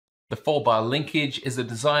The 4-bar linkage is a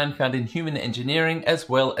design found in human engineering as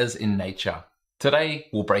well as in nature. Today,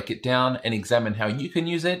 we'll break it down and examine how you can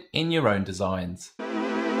use it in your own designs.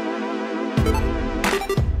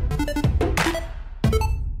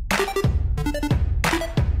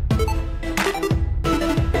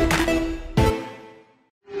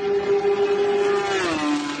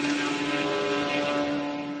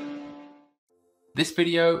 This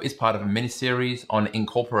video is part of a mini-series on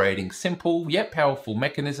incorporating simple yet powerful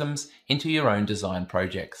mechanisms into your own design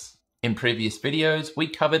projects. In previous videos, we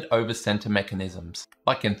covered over-center mechanisms,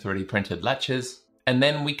 like in 3D printed latches, and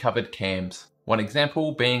then we covered cams, one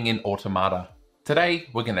example being in automata. Today,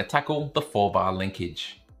 we're going to tackle the 4-bar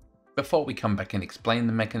linkage. Before we come back and explain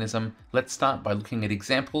the mechanism, let's start by looking at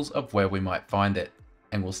examples of where we might find it.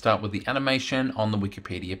 And we'll start with the animation on the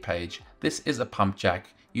Wikipedia page. This is a pump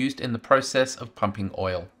jack, used in the process of pumping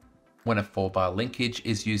oil. When a 4-bar linkage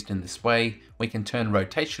is used in this way, we can turn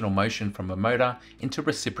rotational motion from a motor into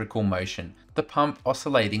reciprocal motion, the pump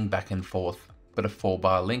oscillating back and forth. But a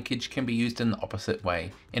 4-bar linkage can be used in the opposite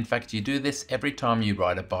way. In fact, you do this every time you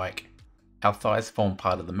ride a bike. Our thighs form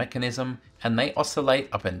part of the mechanism, and they oscillate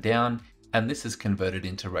up and down, and this is converted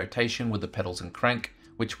into rotation with the pedals and crank,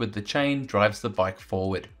 which with the chain drives the bike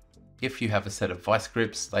forward. If you have a set of vice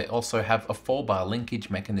grips, they also have a 4-bar linkage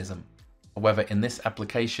mechanism. However, in this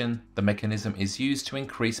application, the mechanism is used to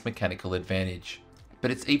increase mechanical advantage. But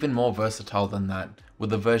it's even more versatile than that,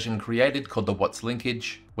 with a version created called the Watts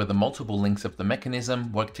linkage, where the multiple links of the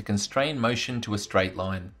mechanism work to constrain motion to a straight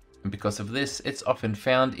line. And because of this, it's often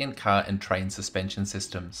found in car and train suspension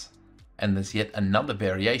systems. And there's yet another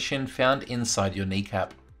variation found inside your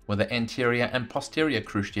kneecap, where the anterior and posterior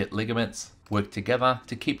cruciate ligaments work together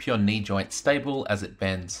to keep your knee joint stable as it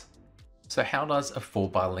bends. So how does a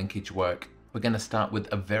 4-bar linkage work? We're going to start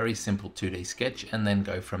with a very simple 2D sketch and then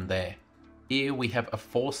go from there. Here we have a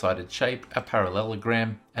 4-sided shape, a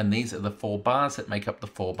parallelogram, and these are the 4 bars that make up the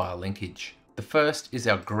 4-bar linkage. The first is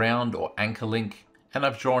our ground or anchor link, and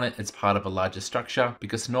I've drawn it as part of a larger structure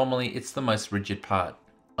because normally it's the most rigid part.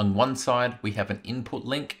 On one side we have an input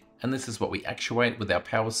link, and this is what we actuate with our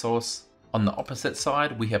power source. On the opposite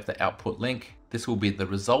side, we have the output link. This will be the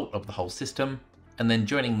result of the whole system. And then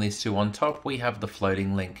joining these two on top, we have the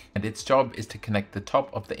floating link. And its job is to connect the top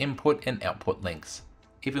of the input and output links.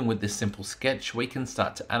 Even with this simple sketch, we can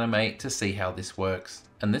start to animate to see how this works.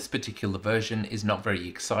 And this particular version is not very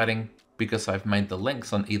exciting because I've made the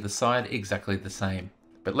lengths on either side exactly the same.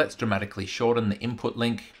 But let's dramatically shorten the input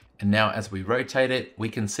link. And now as we rotate it, we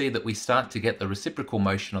can see that we start to get the reciprocal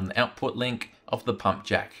motion on the output link of the pump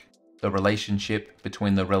jack. The relationship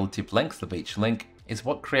between the relative lengths of each link is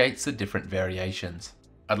what creates the different variations.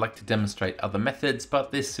 I'd like to demonstrate other methods,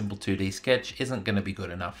 but this simple 2D sketch isn't going to be good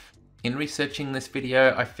enough. In researching this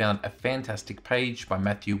video, I found a fantastic page by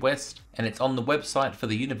Matthew West, and it's on the website for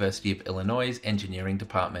the University of Illinois' engineering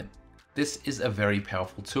department. This is a very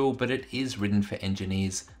powerful tool, but it is written for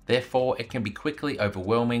engineers, therefore it can be quickly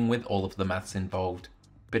overwhelming with all of the maths involved.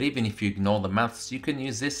 But even if you ignore the maths, you can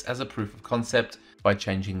use this as a proof of concept by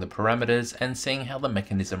changing the parameters and seeing how the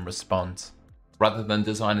mechanism responds. Rather than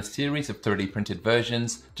design a series of 3D printed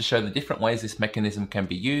versions to show the different ways this mechanism can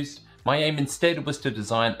be used, my aim instead was to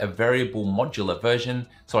design a variable modular version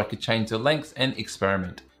so I could change the lengths and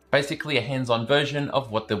experiment. Basically a hands-on version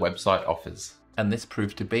of what the website offers. And this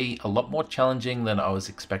proved to be a lot more challenging than I was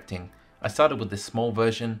expecting. I started with this small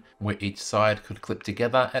version where each side could clip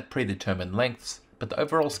together at predetermined lengths, but the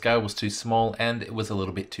overall scale was too small and it was a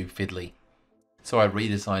little bit too fiddly. So I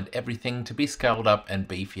redesigned everything to be scaled up and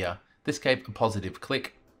beefier. This gave a positive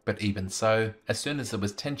click, but even so, as soon as there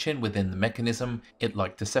was tension within the mechanism, it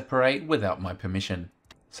liked to separate without my permission.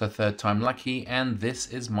 So third time lucky, and this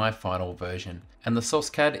is my final version. And the source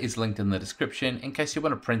CAD is linked in the description in case you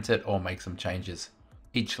want to print it or make some changes.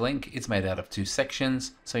 Each link is made out of 2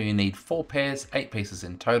 sections, so you need 4 pairs, 8 pieces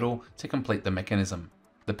in total to complete the mechanism.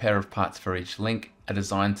 The pair of parts for each link are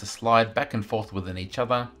designed to slide back and forth within each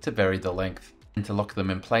other to vary the length. And to lock them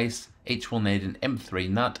in place, each will need an M3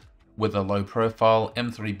 nut with a low profile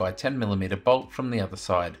M3 by 10mm bolt from the other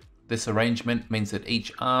side. This arrangement means that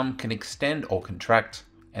each arm can extend or contract,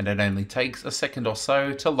 and it only takes a second or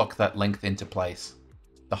so to lock that length into place.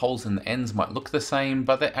 The holes in the ends might look the same,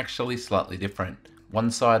 but they're actually slightly different. One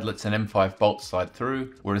side lets an M5 bolt slide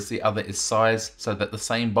through, whereas the other is sized so that the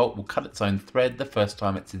same bolt will cut its own thread the first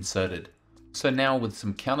time it's inserted. So now with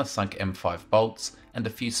some countersunk M5 bolts and a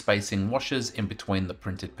few spacing washers in between the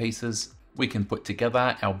printed pieces, we can put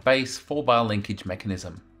together our base 4-bar linkage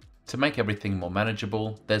mechanism. To make everything more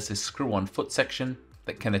manageable, there's this screw-on foot section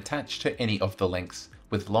that can attach to any of the links,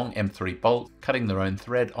 with long M3 bolts cutting their own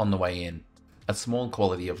thread on the way in. a small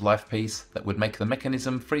quality of life piece that would make the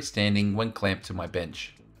mechanism freestanding when clamped to my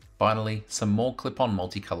bench. Finally, some more clip-on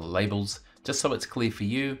multicolor labels, just so it's clear for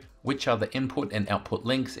you which are the input and output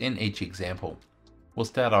links in each example. We'll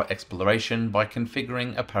start our exploration by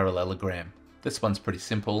configuring a parallelogram. This one's pretty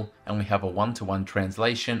simple, and we have a one-to-one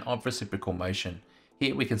translation of reciprocal motion.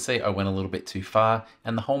 Here we can see I went a little bit too far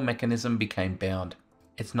and the whole mechanism became bound.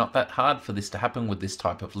 It's not that hard for this to happen with this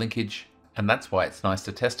type of linkage, and that's why it's nice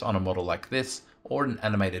to test on a model like this or an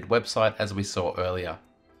animated website as we saw earlier.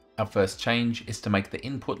 Our first change is to make the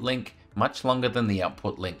input link much longer than the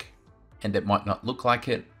output link. And it might not look like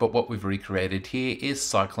it, but what we've recreated here is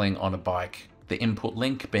cycling on a bike. The input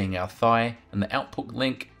link being our thigh and the output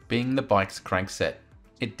link being the bike's crankset.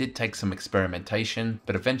 It did take some experimentation,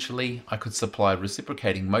 but eventually I could supply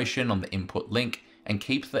reciprocating motion on the input link and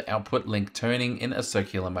keep the output link turning in a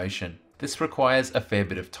circular motion. This requires a fair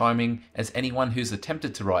bit of timing, as anyone who's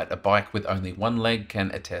attempted to ride a bike with only one leg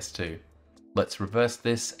can attest to. Let's reverse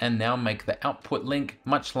this and now make the output link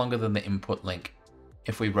much longer than the input link.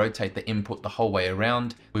 If we rotate the input the whole way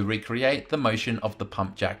around, we recreate the motion of the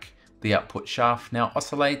pump jack. The output shaft now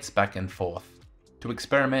oscillates back and forth. To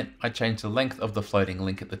experiment, I changed the length of the floating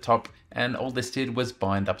link at the top, and all this did was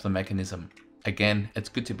bind up the mechanism. Again, it's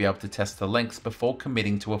good to be able to test the lengths before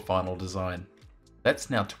committing to a final design.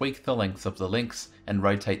 Let's now tweak the lengths of the links and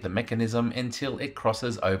rotate the mechanism until it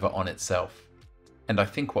crosses over on itself. And I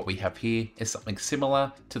think what we have here is something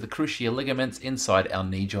similar to the cruciate ligaments inside our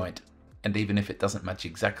knee joint. And even if it doesn't match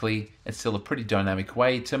exactly, it's still a pretty dynamic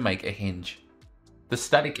way to make a hinge. The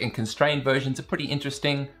static and constrained versions are pretty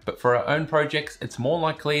interesting, but for our own projects, it's more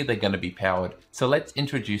likely they're going to be powered. So let's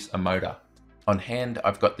introduce a motor. On hand,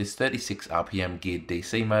 I've got this 36 RPM geared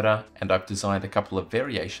DC motor, and I've designed a couple of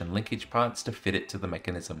variation linkage parts to fit it to the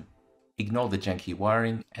mechanism. Ignore the janky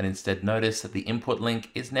wiring and instead notice that the input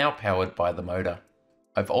link is now powered by the motor.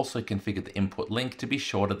 I've also configured the input link to be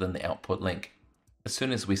shorter than the output link. As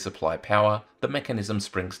soon as we supply power, the mechanism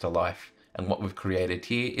springs to life, and what we've created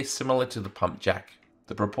here is similar to the pump jack.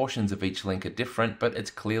 The proportions of each link are different, but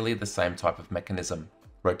it's clearly the same type of mechanism.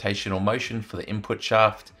 Rotational motion for the input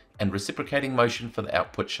shaft, and reciprocating motion for the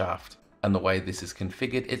output shaft. And the way this is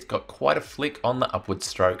configured, it's got quite a flick on the upward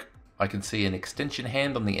stroke. I can see an extension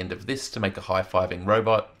hand on the end of this to make a high-fiving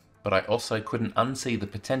robot, but I also couldn't unsee the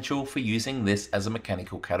potential for using this as a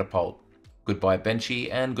mechanical catapult. Goodbye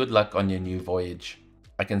Benchy, and good luck on your new voyage.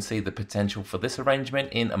 I can see the potential for this arrangement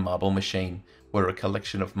in a marble machine, where a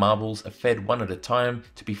collection of marbles are fed one at a time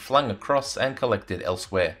to be flung across and collected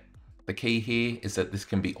elsewhere. The key here is that this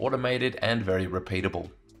can be automated and very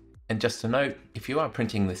repeatable. And just a note, if you are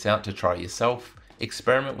printing this out to try yourself,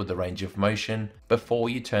 experiment with the range of motion before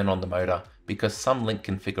you turn on the motor, because some link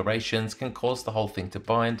configurations can cause the whole thing to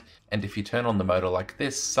bind, and if you turn on the motor like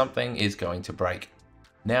this, something is going to break.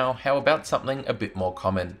 Now, how about something a bit more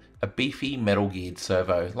common, a beefy metal geared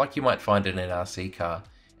servo, like you might find in an RC car,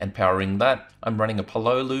 and powering that, I'm running a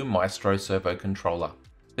Pololu Maestro servo controller.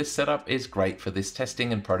 This setup is great for this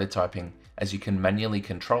testing and prototyping, as you can manually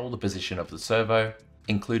control the position of the servo,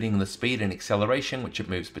 including the speed and acceleration which it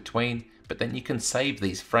moves between, but then you can save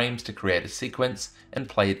these frames to create a sequence and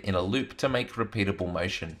play it in a loop to make repeatable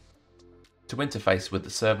motion. To interface with the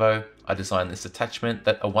servo, I designed this attachment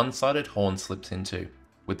that a one-sided horn slips into,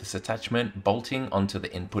 with this attachment bolting onto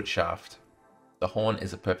the input shaft. The horn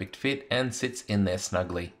is a perfect fit and sits in there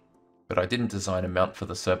snugly, but I didn't design a mount for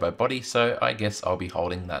the servo body, so I guess I'll be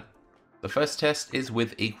holding that. The first test is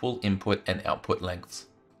with equal input and output lengths,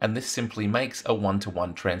 and this simply makes a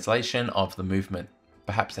one-to-one translation of the movement.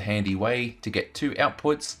 Perhaps a handy way to get two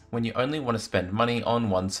outputs when you only want to spend money on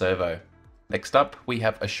one servo. Next up, we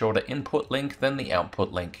have a shorter input link than the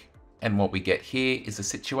output link. And what we get here is a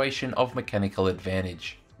situation of mechanical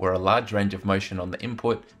advantage, where a large range of motion on the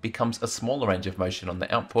input becomes a smaller range of motion on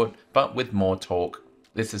the output, but with more torque.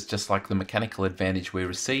 This is just like the mechanical advantage we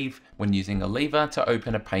receive when using a lever to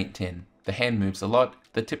open a paint tin. The hand moves a lot,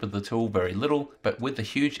 the tip of the tool very little, but with a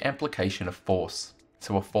huge application of force.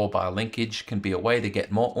 So a 4-bar linkage can be a way to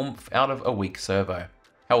get more oomph out of a weak servo.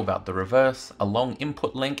 How about the reverse, a long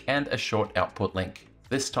input link and a short output link?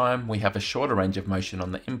 This time we have a shorter range of motion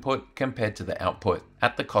on the input compared to the output,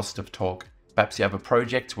 at the cost of torque. Perhaps you have a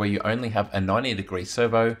project where you only have a 90-degree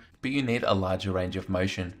servo, but you need a larger range of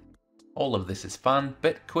motion. All of this is fun,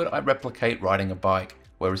 but could I replicate riding a bike,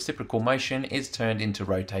 where reciprocal motion is turned into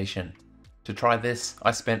rotation? To try this,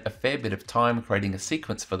 I spent a fair bit of time creating a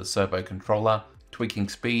sequence for the servo controller, tweaking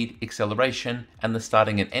speed, acceleration, and the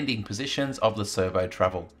starting and ending positions of the servo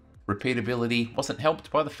travel. Repeatability wasn't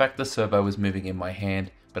helped by the fact the servo was moving in my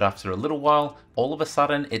hand, but after a little while, all of a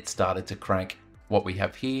sudden it started to crank. What we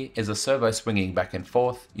have here is a servo swinging back and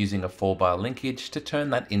forth using a 4-bar linkage to turn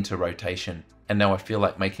that into rotation. And now I feel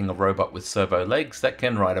like making a robot with servo legs that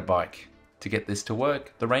can ride a bike. To get this to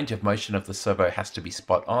work, the range of motion of the servo has to be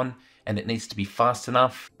spot on, and it needs to be fast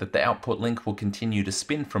enough that the output link will continue to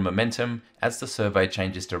spin from momentum as the servo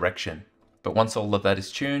changes direction. But once all of that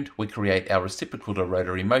is tuned, we create our reciprocal to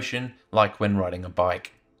rotary motion like when riding a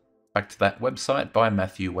bike. Back to that website by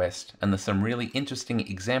Matthew West, and there's some really interesting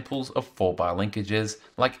examples of 4-bar linkages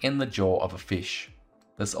like in the jaw of a fish.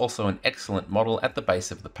 There's also an excellent model at the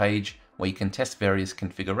base of the page where you can test various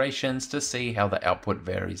configurations to see how the output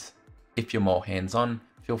varies. If you're more hands-on,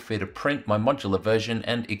 feel free to print my modular version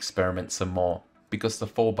and experiment some more, because the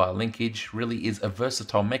 4-bar linkage really is a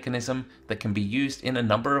versatile mechanism that can be used in a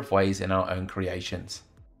number of ways in our own creations.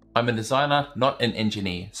 I'm a designer, not an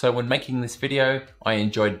engineer, so when making this video, I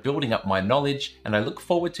enjoyed building up my knowledge and I look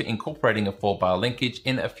forward to incorporating a 4-bar linkage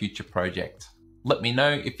in a future project. Let me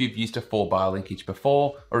know if you've used a 4-bar linkage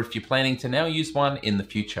before or if you're planning to now use one in the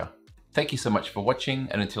future. Thank you so much for watching,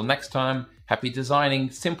 and until next time, happy designing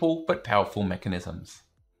simple but powerful mechanisms.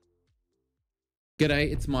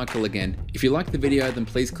 G'day, it's Michael again. If you like the video, then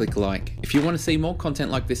please click like. If you want to see more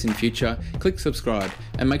content like this in future, click subscribe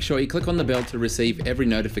and make sure you click on the bell to receive every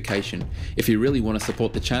notification. If you really want to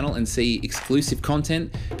support the channel and see exclusive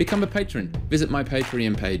content, become a patron. Visit my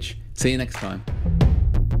Patreon page. See you next time.